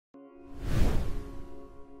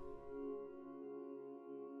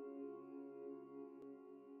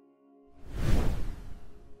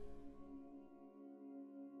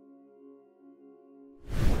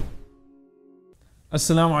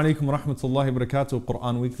Assalamu alaikum wa rahmatullahi wa barakatuh,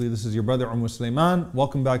 Quran Weekly. This is your brother Sulaiman.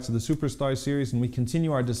 Welcome back to the Superstar series, and we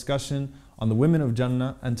continue our discussion on the women of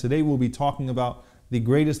Jannah. And today we'll be talking about the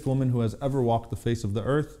greatest woman who has ever walked the face of the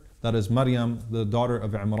earth. That is Maryam, the daughter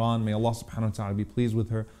of Imran. May Allah subhanahu wa ta'ala be pleased with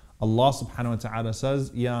her. Allah subhanahu wa ta'ala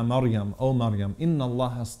says, Ya Maryam, O Maryam, Inna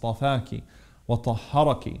Allah astafaki wa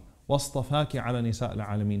tahharaki wa astafaki ala nisa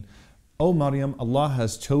al-alameen. O Maryam, Allah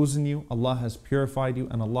has chosen you, Allah has purified you,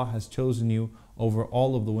 and Allah has chosen you over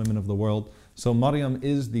all of the women of the world. So Maryam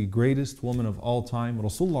is the greatest woman of all time.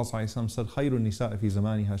 Rasulullah said, Khayrun nisa fi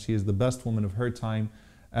zamaniha. She is the best woman of her time.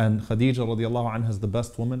 And Khadija radiallahu anha is the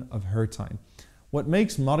best woman of her time. What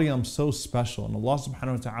makes Maryam so special, and Allah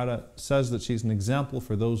subhanahu wa ta'ala says that she's an example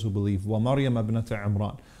for those who believe. Wa Maryam ibnata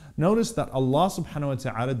Imran. Notice that Allah subhanahu wa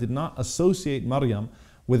ta'ala did not associate Maryam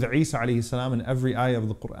with Isa alayhi salam in every ayah of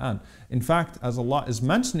the Quran. In fact, as Allah is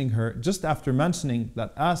mentioning her, just after mentioning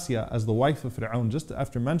that Asya as the wife of Fir'aun, just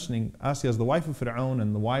after mentioning Asya as the wife of Fir'aun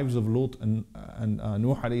and the wives of Lut and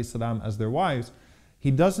Nuh alayhi salam as their wives,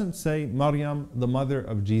 He doesn't say Maryam, the mother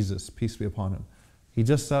of Jesus, peace be upon him. He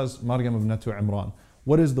just says Maryam ibnatu Imran.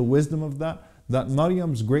 What is the wisdom of that? That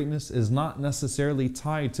Maryam's greatness is not necessarily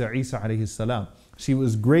tied to Isa alayhi salam. She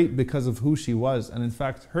was great because of who she was, and in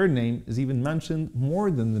fact her name is even mentioned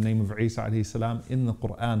more than the name of Isa alayhi salam in the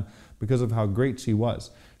Quran because of how great she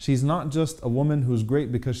was. She's not just a woman who's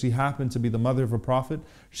great because she happened to be the mother of a prophet.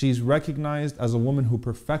 She's recognized as a woman who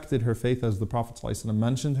perfected her faith, as the Prophet ﷺ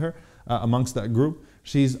mentioned her amongst that group.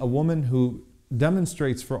 She's a woman who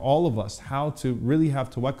demonstrates for all of us how to really have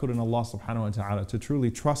tawakkul in Allah subhanahu wa ta'ala, to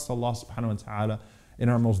truly trust Allah subhanahu wa ta'ala in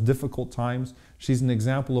our most difficult times. She's an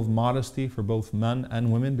example of modesty for both men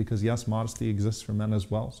and women, because yes, modesty exists for men as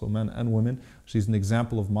well, so men and women. She's an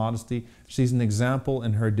example of modesty. She's an example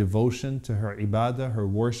in her devotion to her ibadah, her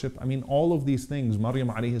worship. I mean, all of these things Maryam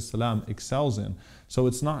alayhi salam excels in. So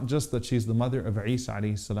it's not just that she's the mother of Isa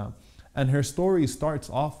alayhi salam. And her story starts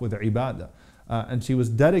off with ibadah. And she was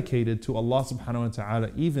dedicated to Allah subhanahu wa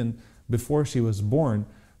ta'ala even before she was born.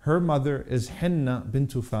 Her mother is Hinna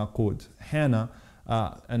bint Faqud, Hannah,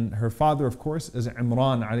 and her father, of course, is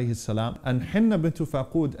Imran alayhi salam. And Hinna bint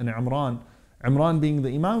Faqud and Imran being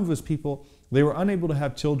the imam of his people, they were unable to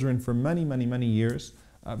have children for many years.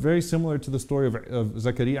 Very similar to the story of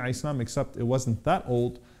Zakaria alayhi salam, except it wasn't that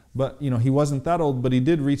old. But he wasn't that old, but he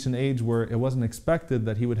did reach an age where it wasn't expected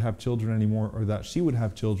that he would have children anymore, or that she would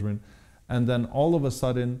have children. And then all of a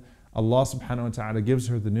sudden, Allah subhanahu wa ta'ala gives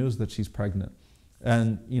her the news that she's pregnant.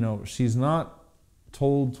 And she's not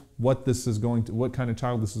told what kind of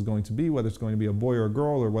child this is going to be, whether it's going to be a boy or a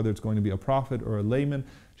girl, or whether it's going to be a prophet or a layman.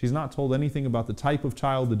 She's not told anything about the type of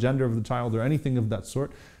child, the gender of the child, or anything of that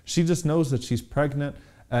sort. She just knows that she's pregnant,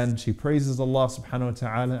 and she praises Allah subhanahu wa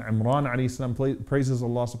ta'ala. Imran alayhi salam praises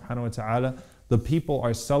Allah subhanahu wa ta'ala. The people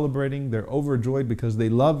are celebrating, they're overjoyed because they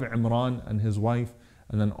love Imran and his wife.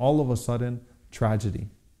 And then all of a sudden, tragedy.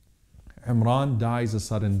 Imran dies a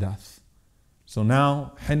sudden death. So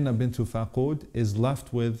now Hinna bint Faqud is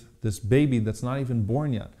left with this baby that's not even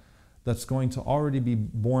born yet, that's going to already be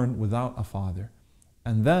born without a father.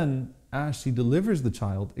 And then as she delivers the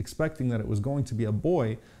child, expecting that it was going to be a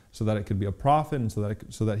boy, so that it could be a prophet, and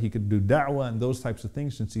so that he could do da'wah and those types of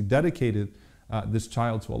things, since he dedicated this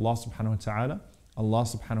child to Allah subhanahu wa ta'ala, Allah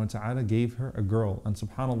subhanahu wa ta'ala gave her a girl. And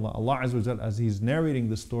subhanAllah, Allah Azza wa Jal, as He's narrating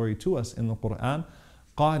this story to us in the Quran,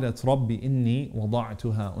 قَالَتْ رَبِّ إِنِّي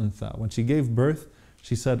وَضَعْتُهَا أُنْثَى. When she gave birth,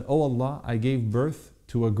 she said, Oh Allah, I gave birth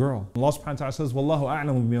to a girl. Allah subhanahu wa ta'ala says, وَاللَّهُ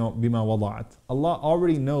أَعْلَمُ بِمَا وَضَعَتْ. Allah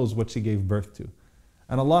already knows what she gave birth to.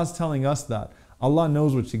 And Allah is telling us that. Allah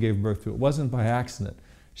knows what she gave birth to. It wasn't by accident.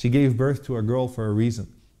 She gave birth to a girl for a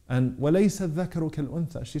reason. And وَلَيْسَ الذَّكَرُ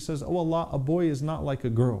كَالْأُنْثَى. She says, Oh Allah, a boy is not like a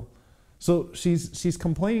girl. So she's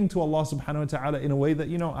complaining to Allah subhanahu wa ta'ala in a way that,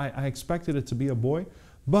 I expected it to be a boy.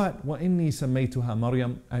 But وَإِنِّي سَمَّيْتُهَا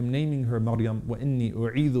Maryam, I'm naming her Maryam. وَإِنِّي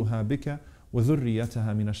أُعِيذُهَا بِكَ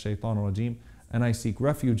وَذُرِّيَّتَهَا مِنَ الشَّيْطَانِ الرَّجِيمِ. And I seek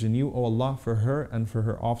refuge in you, O Allah, for her and for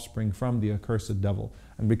her offspring from the accursed devil.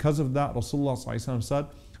 And because of that, Rasulullah said,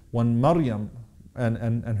 when Maryam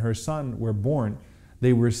and her son were born,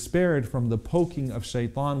 they were spared from the poking of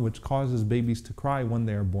shaitan, which causes babies to cry when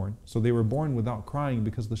they are born. So they were born without crying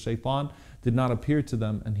because the shaitan did not appear to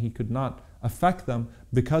them, and he could not affect them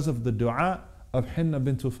because of the dua of Hinna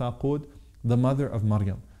bint Faqud, the mother of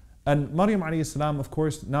Maryam. And Maryam alayhi salam, of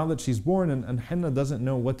course, now that she's born, and Hinna doesn't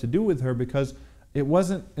know what to do with her, because it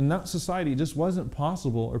wasn't, in that society, it just wasn't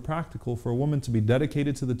possible or practical for a woman to be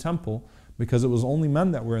dedicated to the temple, because it was only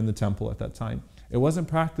men that were in the temple at that time. It wasn't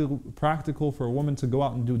practical for a woman to go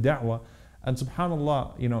out and do da'wah. And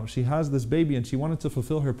subhanAllah, she has this baby and she wanted to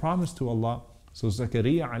fulfill her promise to Allah. So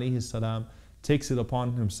Zakaria alayhi salam takes it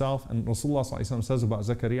upon himself. And Rasulullah says about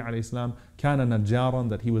Zakaria alayhi salam, kana najjaran,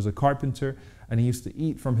 that he was a carpenter and he used to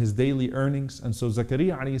eat from his daily earnings. And so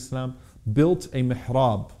Zakaria alayhi salam built a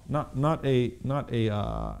mihrab, not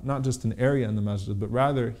just an area in the masjid, but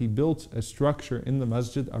rather he built a structure in the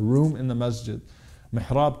masjid, a room in the masjid.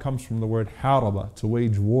 Mihrab comes from the word haraba, to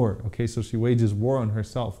wage war. Okay, so she wages war on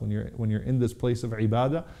herself. When you're in this place of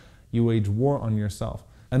ibadah, you wage war on yourself.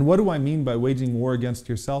 And what do I mean by waging war against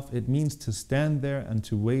yourself? It means to stand there and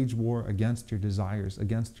to wage war against your desires,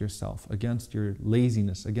 against yourself, against your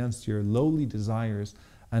laziness, against your lowly desires,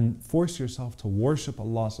 and force yourself to worship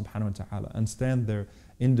Allah subhanahu wa ta'ala and stand there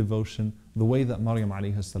in devotion the way that Maryam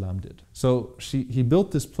alayhi salam did. So he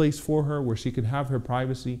built this place for her where she could have her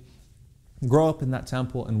privacy, grow up in that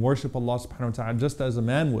temple and worship Allah subhanahu wa ta'ala just as a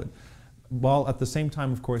man would, while at the same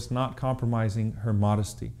time, of course, not compromising her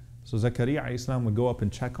modesty. So Zakaria alayhi salam would go up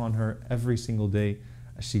and check on her every single day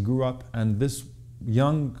as she grew up, and this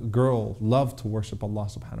young girl loved to worship Allah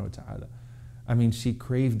subhanahu wa ta'ala. I mean, she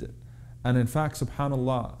craved it. And in fact,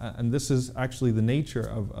 subhanAllah, and this is actually the nature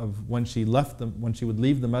of when she would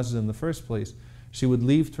leave the masjid in the first place, she would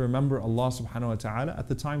leave to remember Allah subhanahu wa ta'ala at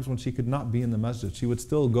the times when she could not be in the masjid. She would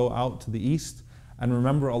still go out to the east and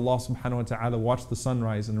remember Allah subhanahu wa ta'ala, watch the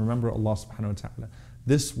sunrise and remember Allah subhanahu wa ta'ala.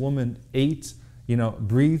 This woman ate,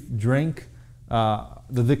 breathed, drank the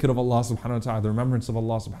dhikr of Allah subhanahu wa ta'ala, the remembrance of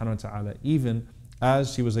Allah subhanahu wa ta'ala, even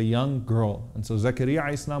as she was a young girl. And so Zakaria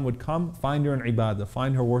alayhi salam would come, find her in ibadah,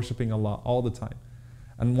 find her worshipping Allah all the time.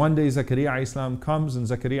 And one day Zakaria alayhi salam comes, and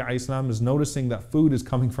Zakaria alayhi salam is noticing that food is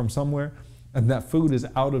coming from somewhere, and that food is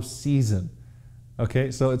out of season.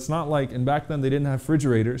 Okay, so it's not like, and back then they didn't have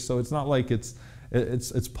refrigerators, so it's not like it's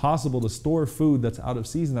possible to store food that's out of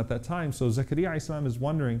season at that time. So Zakaria alayhi salam is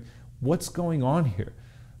wondering, what's going on here?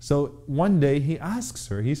 So one day he asks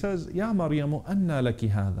her, he says, Ya Maryamu, anna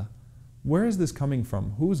laki hadha? Where is this coming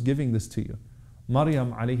from? Who's giving this to you?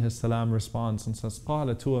 Maryam alayhi salam responds and says,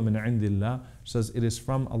 قَالَتْ هُوَ مِنْ عِنْدِ اللَّهِ, says, it is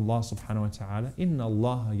from Allah subhanahu wa ta'ala. إِنَّ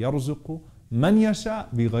اللَّهَ يَرْزُقُ مَنْ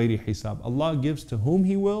يَشَاءُ بِغَيْرِ حِسَابٍ. Allah gives to whom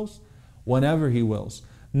He wills, whenever He wills.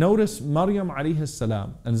 Notice Maryam alayhi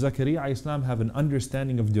salam and Zakaria alayhi salam have an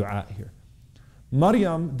understanding of dua here.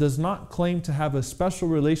 Maryam does not claim to have a special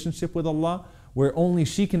relationship with Allah where only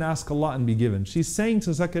she can ask Allah and be given. She's saying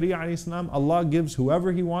to Zakaria alayhi salam, Allah gives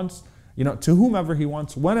whoever He wants, to whomever He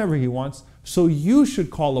wants, whenever He wants. So you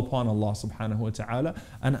should call upon Allah subhanahu wa ta'ala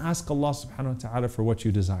and ask Allah subhanahu wa ta'ala for what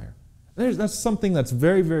you desire. That's something that's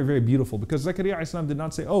very, very, very beautiful, because Zakaria alayhi salam did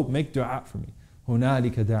not say, oh, make dua for me.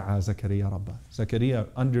 هُنَالِكَ دَعَى زَكَرِيَّا رَبَّهُ. Zakaria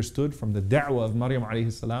understood from the da'wah of Maryam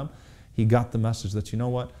alayhi salam, he got the message that, you know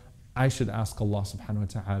what, I should ask Allah subhanahu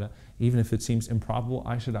wa ta'ala, even if it seems improbable,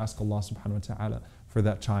 I should ask Allah subhanahu wa ta'ala for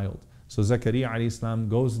that child. So Zakaria alayhi salam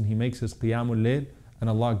goes and he makes his qiyamul layl, and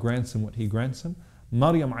Allah grants him what He grants him.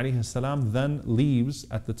 Maryam alayhi salam then leaves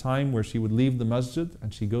at the time where she would leave the masjid,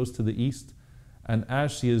 and she goes to the east. And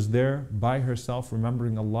as she is there by herself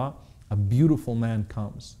remembering Allah, a beautiful man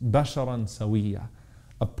comes. Basharan sawiya,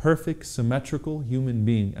 a perfect symmetrical human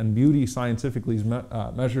being. And beauty scientifically is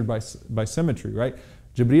measured by symmetry, right?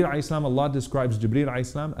 Jibreel alayhi salam, Allah describes Jibreel alayhi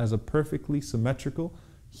salam as a perfectly symmetrical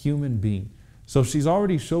human being. So she's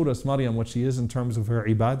already showed us Maryam what she is in terms of her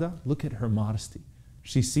ibadah. Look at her modesty.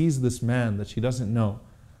 She sees this man that she doesn't know.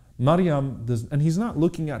 Maryam does, and he's not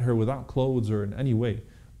looking at her without clothes or in any way,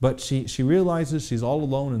 but she realizes she's all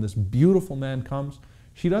alone and this beautiful man comes.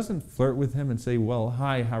 She doesn't flirt with him and say, well,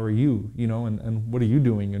 hi, how are you? And what are you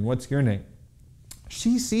doing? And what's your name?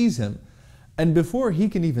 She sees him, and before he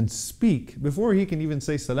can even speak, before he can even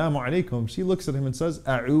say Salamu Alaikum, she looks at him and says,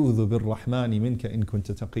 A'udhu bir-Rahmani minka in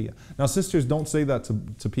kunta taqiyya. Now sisters, don't say that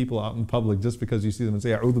to people out in public just because you see them and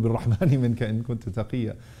say, A'udhu bir-Rahmani minka in kunta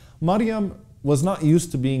taqiyya. Maryam was not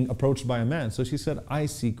used to being approached by a man, so she said, I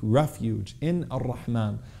seek refuge in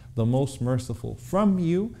Ar-Rahman, the most merciful, from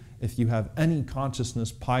you if you have any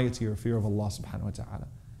consciousness, piety or fear of Allah subhanahu wa ta'ala.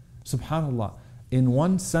 SubhanAllah, in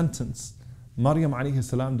one sentence, Maryam alayhi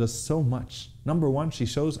salam does so much. Number one, she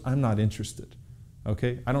shows, I'm not interested.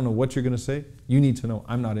 Okay, I don't know what you're going to say. You need to know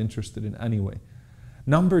I'm not interested in any way.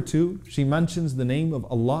 Number two, she mentions the name of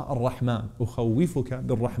Allah Ar-Rahman. أُخَوِّفُكَ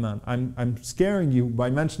بِالرَّحْمَنِ. I'm scaring you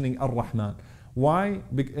by mentioning Ar-Rahman. Why?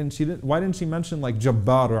 And why didn't she mention like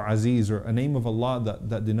Jabbar or Aziz or a name of Allah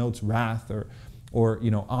that denotes wrath or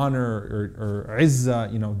honor or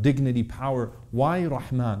izzah, dignity, power? Why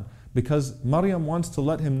Rahman? Because Maryam wants to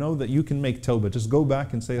let him know that you can make tawbah. Just go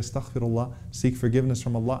back and say astaghfirullah, seek forgiveness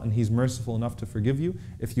from Allah, and He's merciful enough to forgive you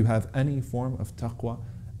if you have any form of taqwa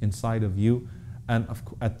inside of you. And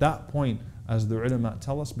at that point, as the ulama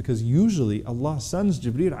tell us, because usually Allah sends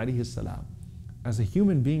Jibreel alayhi salam as a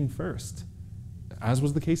human being first. as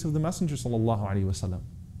was the case of the Messenger sallallahu alaihi wasallam,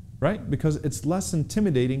 right? Because it's less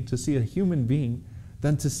intimidating to see a human being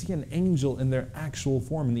than to see an angel in their actual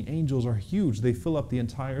form. And the angels are huge. They fill up the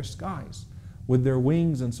entire skies with their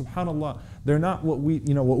wings, and subhanallah, they're not what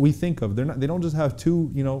we think of. They don't just have two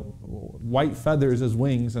white feathers as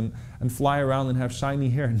wings and fly around and have shiny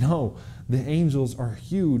hair. No, the angels are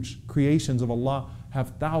huge creations of Allah,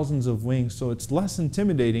 have thousands of wings, so it's less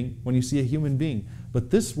intimidating when you see a human being.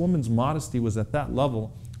 But this woman's modesty was at that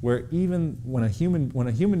level where even when a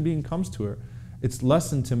human being comes to her, it's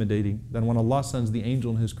less intimidating than when Allah sends the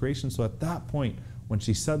angel in His creation. So at that point, when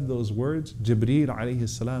she said those words, Jibreel alayhi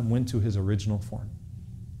salam went to his original form.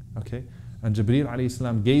 Okay? And Jibreel alayhi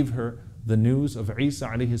salam gave her the news of Isa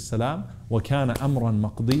alayhi salam, وَكَانَ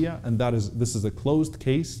أَمْرًا مَقْضِيًّا, and this is a closed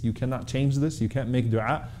case. You cannot change this. You can't make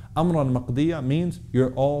dua. أَمْرًا مَقْضِيًّا means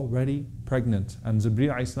you're already pregnant. And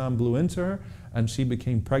Jibreel alayhi salam blew into her, and she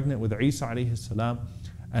became pregnant with Isa alayhi salam.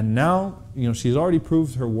 And now, she's already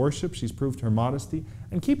proved her worship. She's proved her modesty.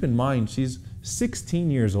 And keep in mind, she's 16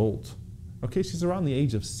 years old. Okay, she's around the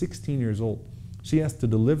age of 16 years old. She has to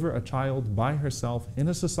deliver a child by herself in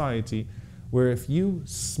a society where if you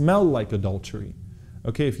smell like adultery,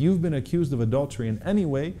 okay, if you've been accused of adultery in any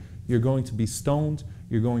way, you're going to be stoned,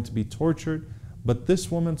 you're going to be tortured. But this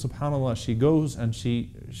woman, subhanAllah, she goes and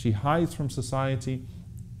she hides from society.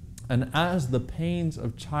 And as the pains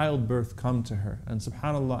of childbirth come to her, and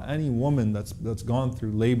subhanAllah, any woman that's gone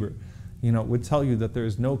through labor, would tell you that there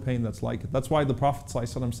is no pain that's like it. That's why the Prophet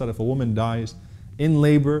ﷺ said if a woman dies in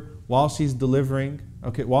labor while she's delivering,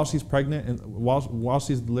 okay, while she's pregnant, and while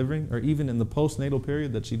she's delivering, or even in the postnatal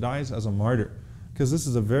period, that she dies as a martyr. Because this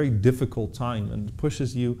is a very difficult time and it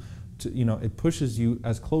pushes you to, it pushes you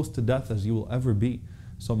as close to death as you will ever be.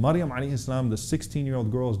 So Maryam alayhi salam, the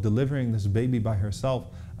 16-year-old girl, is delivering this baby by herself,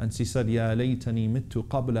 and she said, Ya laytani mittu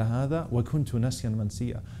qabla hadha wa kuntu nasyan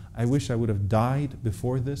mansiya. I wish I would have died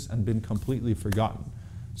before this and been completely forgotten.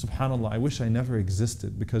 SubhanAllah, I wish I never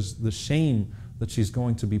existed, because the shame that she's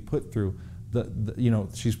going to be put through,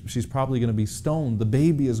 she's probably going to be stoned, the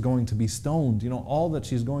baby is going to be stoned, all that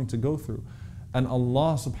she's going to go through. And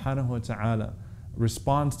Allah subhanahu wa ta'ala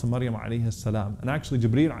responds to Maryam alayhi salam. And actually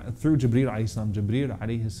through Jibreel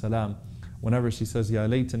alayhi salam, whenever she says, Ya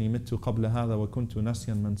laytani mittu qabla hadha wa kuntu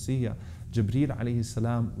nasyan mansiya, Jibreel alayhi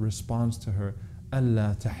salam responds to her,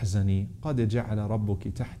 أَلَّا تَحْزَنِي قَدْ جَعَلَ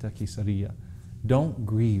رَبُّكِ تَحْتَكِ سَرِيًّا. Don't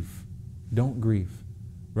grieve. Don't grieve.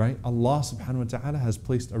 Right? Allah subhanahu wa ta'ala has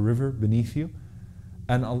placed a river beneath you.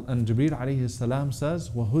 And Jibreel alayhi salam says,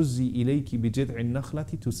 وَهُزِّي إِلَيْكِ بِجِذْعِ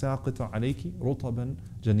النَّخْلَةِ تُسَاقِطُ عَلَيْكِ رُطَبًا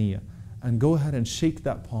جَنِيًّا. And go ahead and shake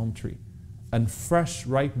that palm tree, and fresh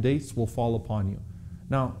ripe dates will fall upon you.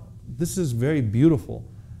 Now, this is very beautiful,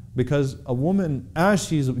 because a woman, as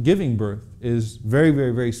she's giving birth, is very,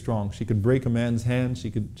 very, very strong. She could break a man's hand,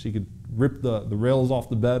 she could rip the rails off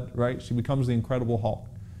the bed, right? She becomes the Incredible Hulk.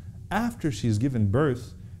 After she's given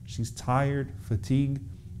birth, she's tired, fatigued,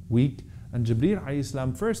 weak, and Jibreel alayhi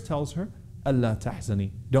salam first tells her, Allah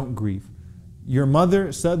tahzani, don't grieve. Your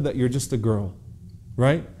mother said that you're just a girl,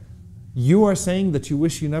 right? You are saying that you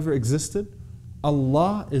wish you never existed.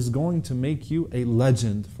 Allah is going to make you a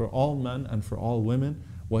legend for all men and for all women.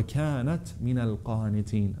 وَكَانَتْ مِنَ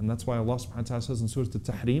الْقَانِتِينَ. And that's why Allah subhanahu wa ta'ala says in Surah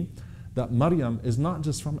At-Tahrim that Maryam is not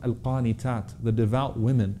just from al-qanitat, the devout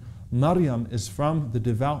women. Maryam is from the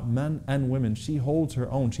devout men and women. She holds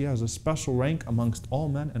her own. She has a special rank amongst all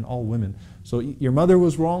men and all women. So your mother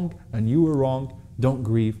was wrong and you were wrong. Don't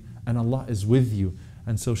grieve, and Allah is with you.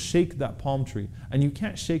 And so shake that palm tree. And you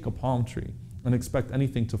can't shake a palm tree and expect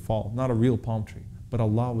anything to fall, not a real palm tree. But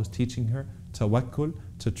Allah was teaching her tawakkul,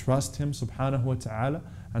 to trust Him subhanahu wa ta'ala.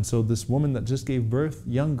 And so this woman that just gave birth,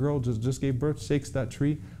 young girl just gave birth, shakes that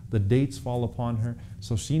tree, the dates fall upon her.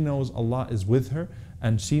 So she knows Allah is with her,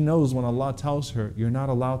 and she knows when Allah tells her, you're not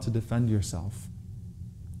allowed to defend yourself,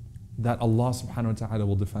 that Allah subhanahu wa ta'ala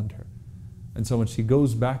will defend her. And so when she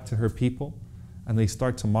goes back to her people, and they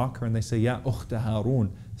start to mock her, and they say, Ya ukhta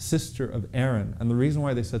Harun, sister of Aaron. And the reason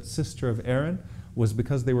why they said sister of Aaron was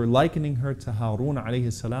because they were likening her to Harun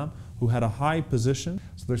alayhi salam, who had a high position.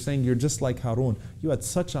 So they're saying, you're just like Harun. You had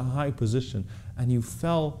such a high position, and you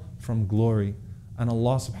fell from glory. And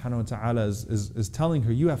Allah subhanahu wa ta'ala is telling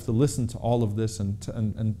her, you have to listen to all of this, and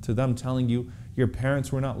to them telling you, your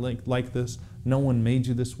parents were not like this, no one made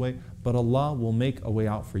you this way, but Allah will make a way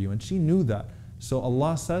out for you. And she knew that. So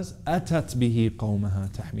Allah says, أَتَتْ بِهِ قَوْمَهَا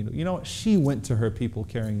تَحْمِلُ. You know what? She went to her people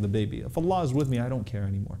carrying the baby. If Allah is with me, I don't care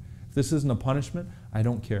anymore. If this isn't a punishment, I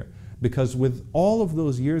don't care. Because with all of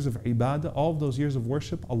those years of ibadah, all of those years of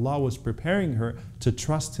worship, Allah was preparing her to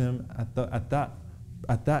trust Him at that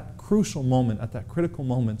at that crucial moment, at that critical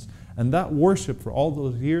moment. And that worship for all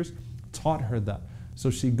those years taught her that. So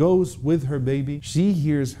she goes with her baby. She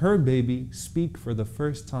hears her baby speak for the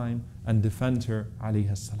first time and defend her,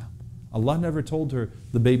 alayhi salam. Allah never told her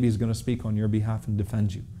the baby is going to speak on your behalf and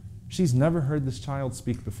defend you. She's never heard this child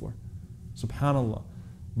speak before. Subhanallah.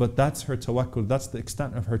 But that's her tawakkul. That's the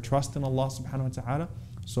extent of her trust in Allah subhanahu wa ta'ala.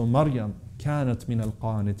 So Maryam, كانت من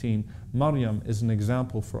القانتين. Maryam is an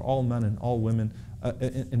example for all men and all women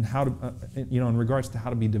in how to, in regards to how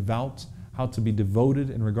to be devout, how to be devoted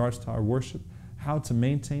in regards to our worship, how to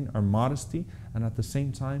maintain our modesty, and at the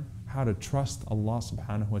same time, how to trust Allah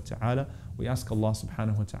subhanahu wa ta'ala. We ask Allah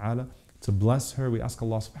subhanahu wa ta'ala to bless her. We ask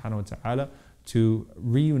Allah subhanahu wa ta'ala to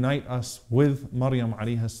reunite us with Maryam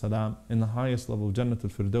alayhi salam in the highest level of Jannat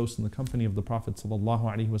al-Firdaus in the company of the Prophet sallallahu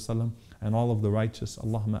alayhi wa sallam and all of the righteous.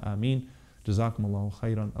 Allahumma ameen. جزاكم الله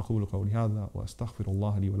خيرا. أقول قولي هذا وأستغفر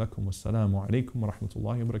الله لي ولكم والسلام عليكم ورحمة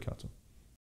الله وبركاته.